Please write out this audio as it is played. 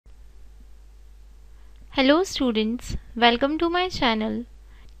Hello students, welcome to my channel.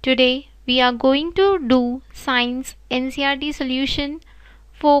 Today we are going to do Science NCERT solution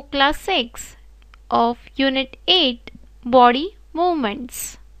for class 6 of Unit 8 Body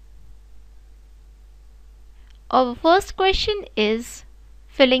Movements. Our first question is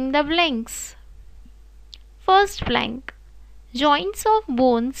filling the blanks. First blank. Joints of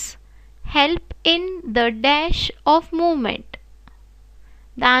bones help in the dash of movement.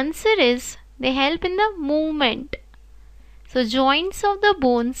 The answer is they help in the movement. So joints of the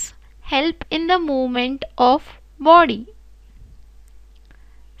bones help in the movement of body.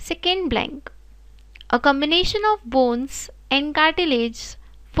 Second blank. A combination of bones and cartilage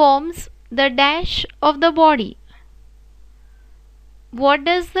forms the dash of the body. What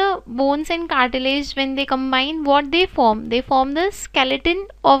does the bones and cartilage, when they combine, what they form? They form the skeleton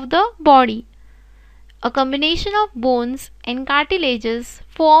of the body. A combination of bones and cartilages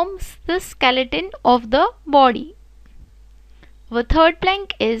forms the skeleton of the body. Our third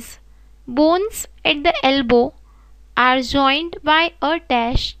blank is bones at the elbow are joined by a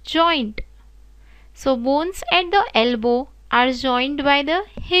dash joint. So bones at the elbow are joined by the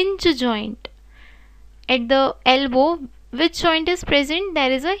hinge joint. At the elbow, which joint is present?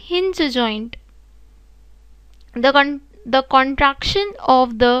 There is a hinge joint. The contraction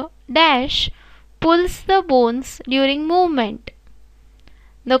of the dash pulls the bones during movement.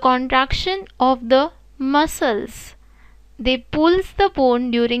 The contraction of the muscles, they pulls the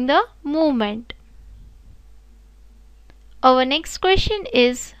bone during the movement. Our next question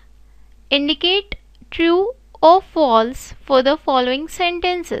is indicate true or false for the following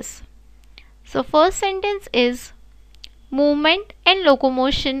sentences. So first sentence is movement and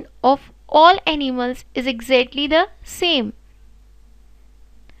locomotion of all animals is exactly the same.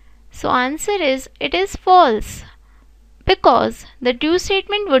 So answer is it is false, because the true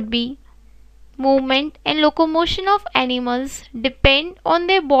statement would be movement and locomotion of animals depend on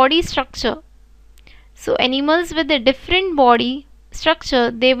their body structure. So animals with a different body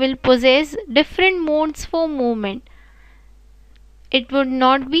structure, they will possess different modes for movement. It would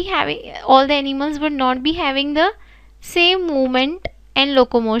not be having, all the animals would not be having the same movement and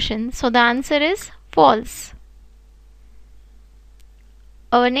locomotion. So the answer is false.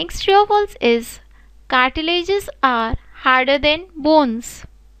 Our next true or false is cartilages are harder than bones.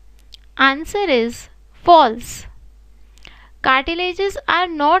 Answer is false. Cartilages are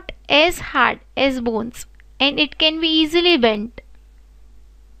not as hard as bones and it can be easily bent.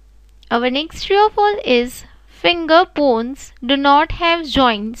 Our next true or false is finger bones do not have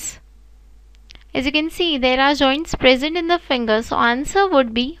joints. As you can see, there are joints present in the finger, so answer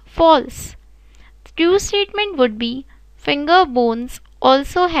would be false. The true statement would be finger bones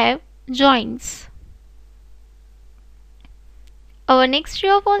also have joints. Our next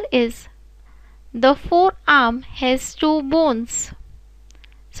true or false is the forearm has two bones.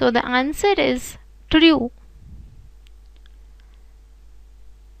 So the answer is true.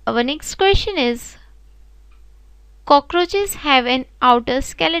 Our next question is cockroaches have an outer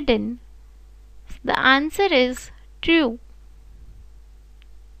skeleton. The answer is true.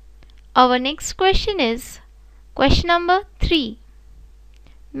 Our next question is question number 3.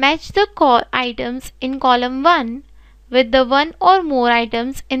 Match the items in column 1 with the one or more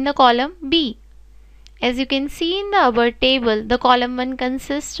items in the column B. As you can see in the above table, the column 1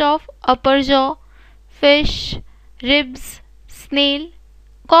 consists of upper jaw, fish, ribs, snail,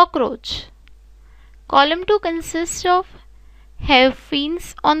 cockroach. Column 2 consists of have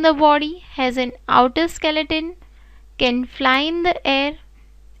fins on the body, has an outer skeleton, can fly in the air,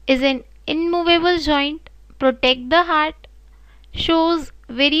 is an immovable joint, protect the heart, shows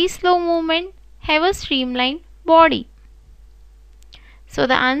very slow movement, have a streamlined body. So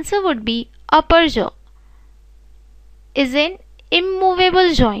the answer would be upper jaw is an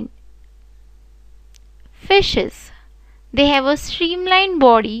immovable joint. Fishes, they have a streamlined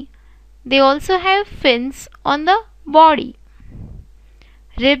body, they also have fins on the body.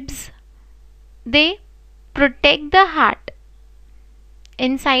 Ribs, they protect the heart.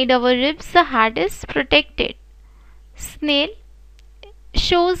 Inside our ribs, the heart is protected. Snail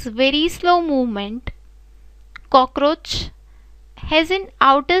shows very slow movement. Cockroach has an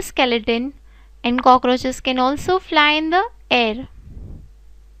outer skeleton and cockroaches can also fly in the air.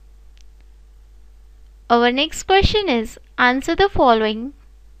 Our next question is answer the following.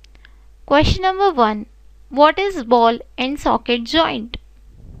 Question number 1. What is ball and socket joint?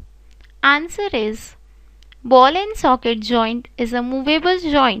 Answer is ball and socket joint is a movable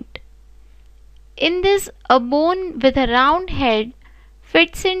joint. In this, a bone with a round head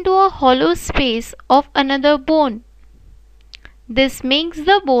fits into a hollow space of another bone. This makes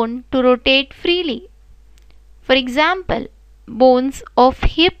the bone to rotate freely. For example, bones of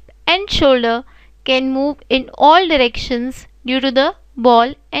hip and shoulder can move in all directions due to the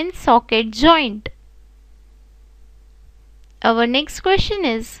ball and socket joint. Our next question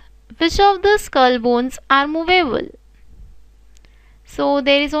is, which of the skull bones are movable? So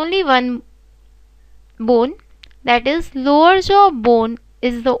there is only one bone, that is lower jaw bone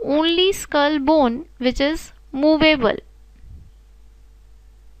is the only skull bone which is movable.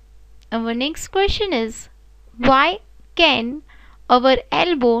 Our next question is, why can our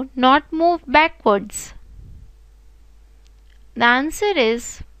elbow not move backwards? The answer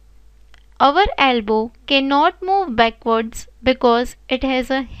is, our elbow cannot move backwards because it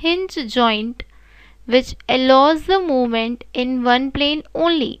has a hinge joint which allows the movement in one plane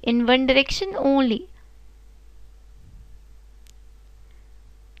only, in one direction only.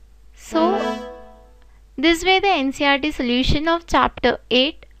 So, this way the NCERT solution of chapter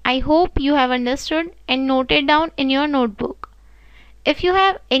 8. I hope you have understood and noted down in your notebook. If you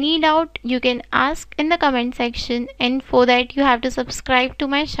have any doubt, you can ask in the comment section, and for that you have to subscribe to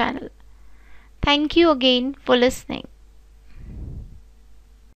my channel. Thank you again for listening.